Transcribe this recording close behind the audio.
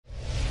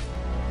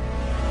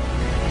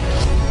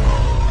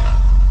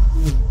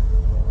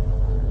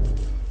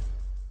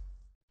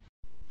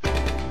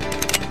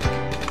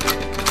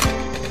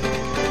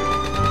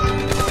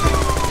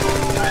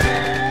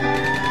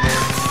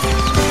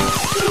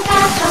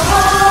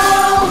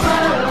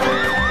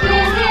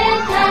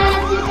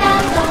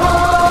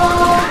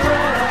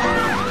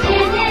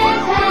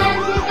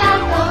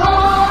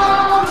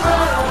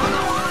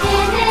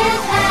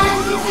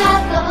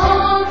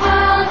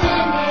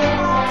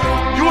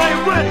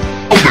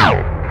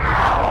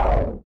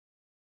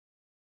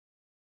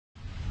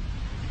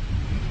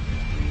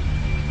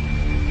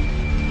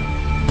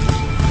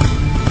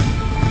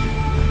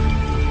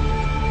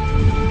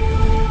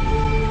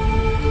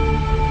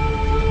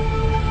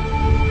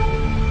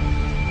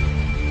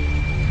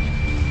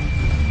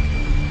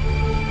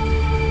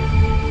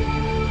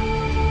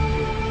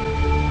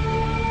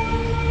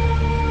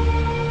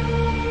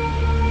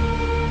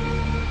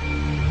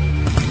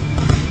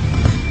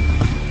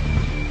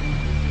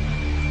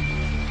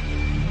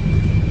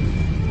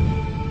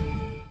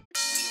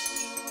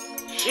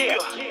Yeah,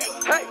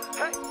 hey,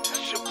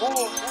 it's your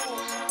boy.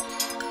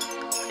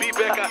 Be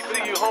back, I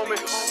see you, homie.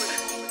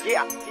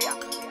 Yeah,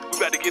 we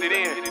about to get it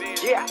in.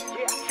 Yeah,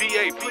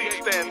 VA, please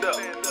stand up.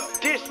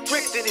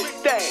 District to this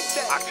thing.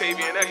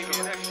 Octavion,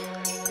 Xcellence.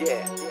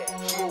 Yeah,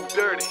 smooth,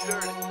 dirty.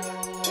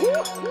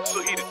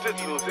 So he the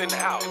digital's in the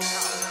house.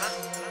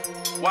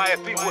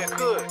 YFB, what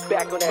good?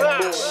 Back on that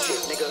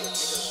bullshit, nigga.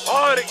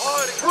 Artik,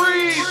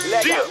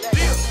 Phreeze, yeah.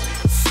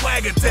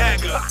 Swagger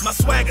dagger, my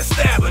swagger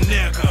stabber,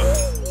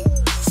 nigga.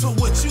 So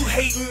what you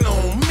hating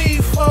on me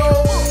for?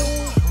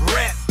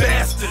 Rat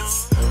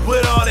bastards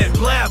with all that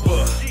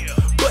blabber,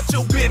 but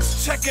your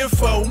bitch checking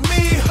for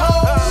me,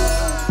 ho.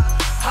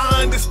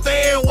 I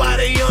understand why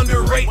they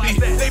underrate me.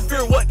 They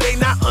fear what they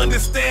not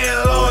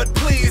understand. Lord,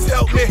 please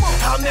help me.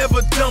 I'll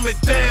never dumb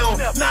it down,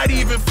 not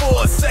even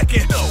for a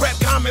second. Rap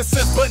common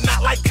sense, but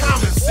not like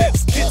common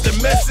sense. Get the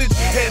message,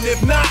 and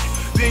if not,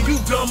 then you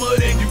dumber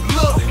than you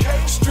look.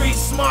 Street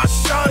smart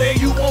shawty,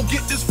 you won't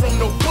get this from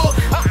no book.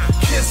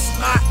 Kiss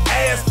my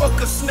ass, fuck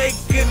a snake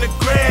in the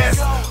grass.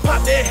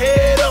 Pop that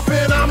head up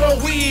and I'ma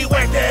weed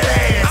whack that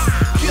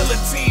ass.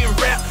 Guillotine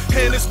rap,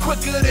 and it's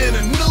quicker than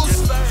a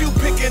noose. You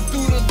picking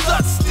through them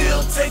guts,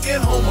 still taking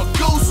home a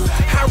goose.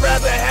 I'd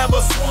rather have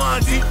a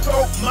swan deep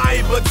throat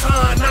my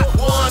baton, not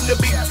one to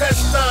be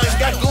test done.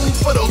 Got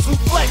goons for those who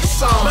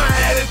flex on. My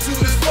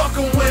attitude is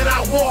fucking when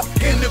I walk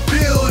in the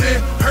building.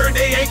 Heard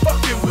they ain't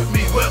fucking with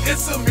me, well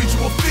it's a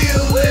mutual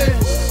feeling.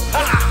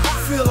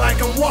 I feel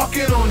like I'm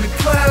walking on the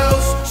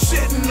clouds,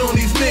 shitting on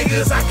these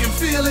niggas, I can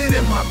feel it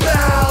in my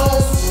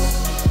bowels.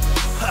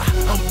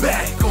 I'm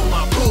back on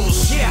my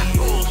bullshit.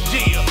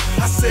 Yeah,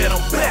 I said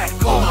I'm back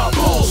on my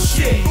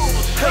bullshit.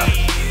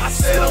 I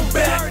said I'm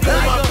back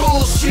on my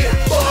bullshit.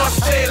 Bars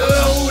stay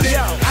loaded,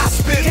 I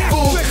spit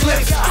full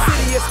clips.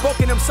 City has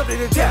spoken, I'm something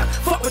to death.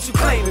 Fuck what you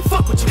claim and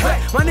fuck what you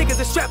rap. My niggas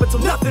are strapped until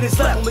nothing is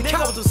left. Only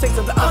cowards will say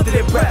something under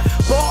their breath.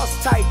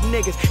 Boss type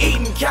niggas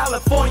eating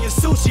California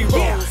sushi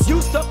rolls.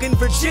 You stuck in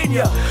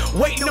Virginia,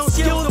 waiting on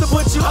skills to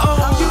put you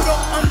on. You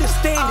don't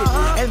understand it,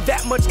 and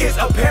that much is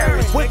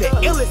apparent. We're the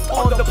illest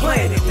on the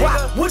planet.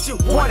 Why would you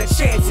wanna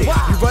chance it?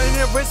 You running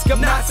the risk of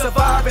not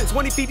surviving.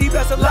 20 feet deep,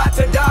 that's a lot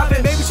to dive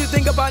in. Maybe you should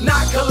think about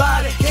not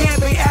colliding.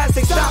 Can't be asked,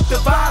 they stop the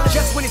violence.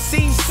 Just when it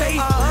seems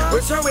safe,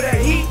 return with a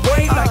heat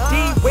wave like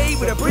D-Wade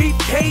with a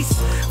briefcase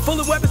full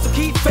of weapons to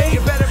keep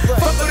faith.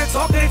 Fuck with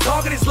it,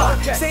 talking it's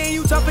locked. Saying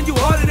you tough and you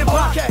harder than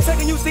pop.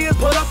 Second you see us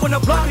put up on the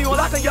block, you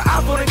lock on your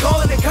iPhone and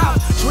calling it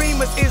cops.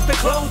 Dreamers is the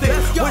clothing,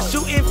 we're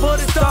shooting for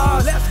the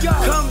stars.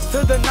 Comes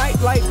to the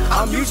nightlife,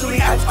 I'm usually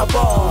at a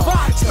bar.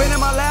 Spinning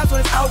my last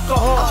when it's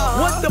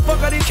alcohol. What the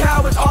fuck are these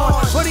cowards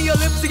on? Putting your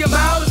lips to your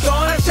mouth is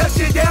gone. I shut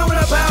shit down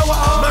with a power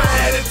on. My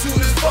attitude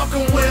is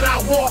fucking when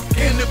I walk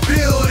in the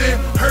building.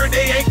 Heard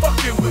they ain't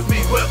fucking with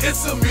me, well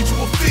it's a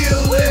mutual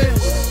feeling.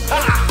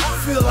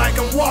 I feel like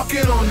I'm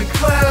walking on the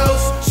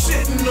clouds,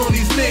 shitting on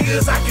these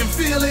niggas, I can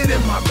feel it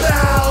in my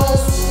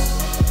bowels.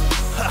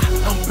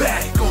 I'm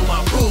back on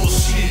my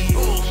bullshit.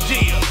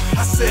 Yeah,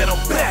 I said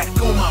I'm back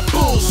on my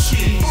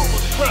bullshit.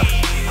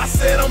 I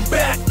said I'm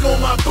back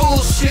on my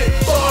bullshit.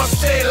 Bars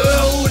stay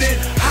loaded,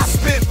 I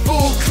spit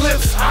full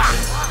clips.